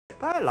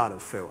But a lot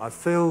of fail. I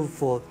failed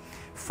for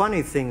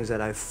funny things that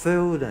I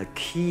failed a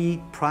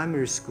key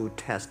primary school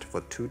test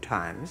for 2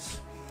 times.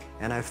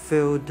 And I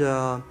failed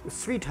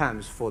 3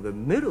 times for the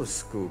middle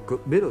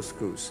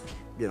schools.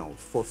 You know,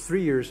 for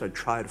 3 years I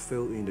tried to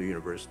fill in the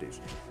universities.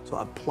 So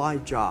I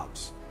applied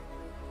jobs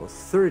for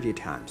 30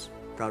 times,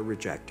 got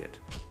rejected.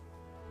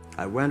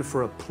 I went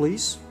for a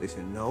police, they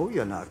said, no,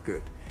 you're not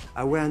good.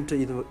 I went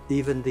to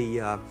even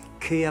the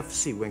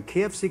KFC. When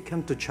KFC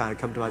came to China,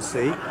 come to my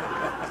city,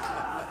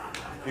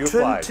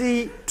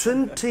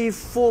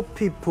 24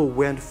 people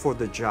went for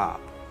the job.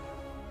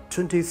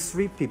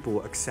 23 people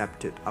were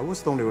accepted. I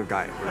was the only one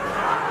guy.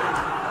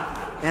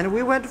 And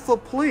we went for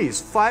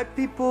police. 5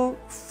 people,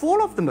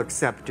 4 of them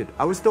accepted.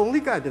 I was the only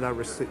guy that I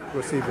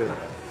received it.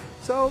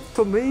 So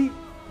for me,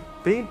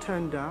 being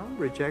turned down,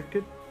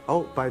 rejected.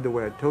 Oh, by the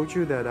way, I told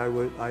you that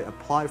I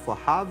applied for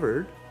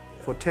Harvard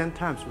for 10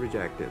 times,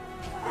 rejected.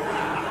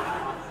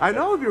 I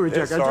know I'll be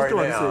rejected. I just don't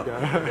want to say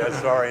that.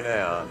 Yeah, sorry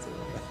now.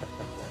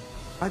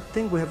 I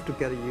think we have to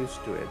get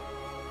used to it.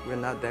 We're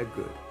not that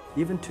good.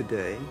 Even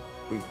today,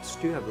 we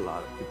still have a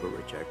lot of people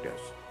reject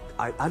us.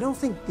 I don't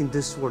think in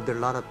this world there are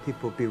a lot of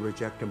people be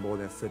rejected more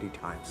than 30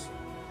 times.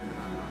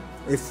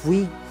 If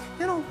we,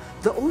 you know,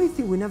 the only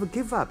thing we never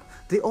give up,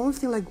 the only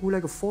thing we're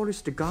like a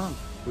Forrest Gump,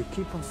 we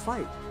keep on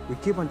fight, we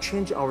keep on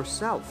changing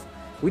ourselves.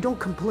 We don't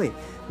complain.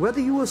 Whether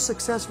you are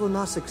successful or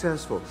not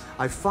successful,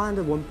 I find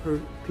that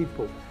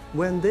people,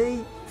 when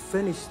they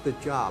finish the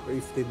job,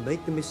 if they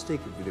make the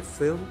mistake, if they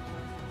fail,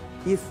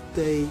 if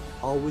they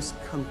always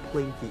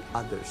complain the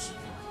others,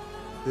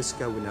 this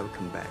guy will never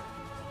come back.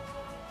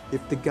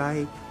 If the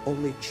guy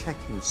only check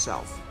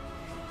himself,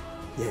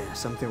 yeah,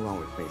 something wrong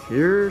with me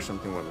here,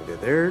 something wrong with me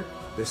there,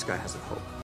 this guy has a hope.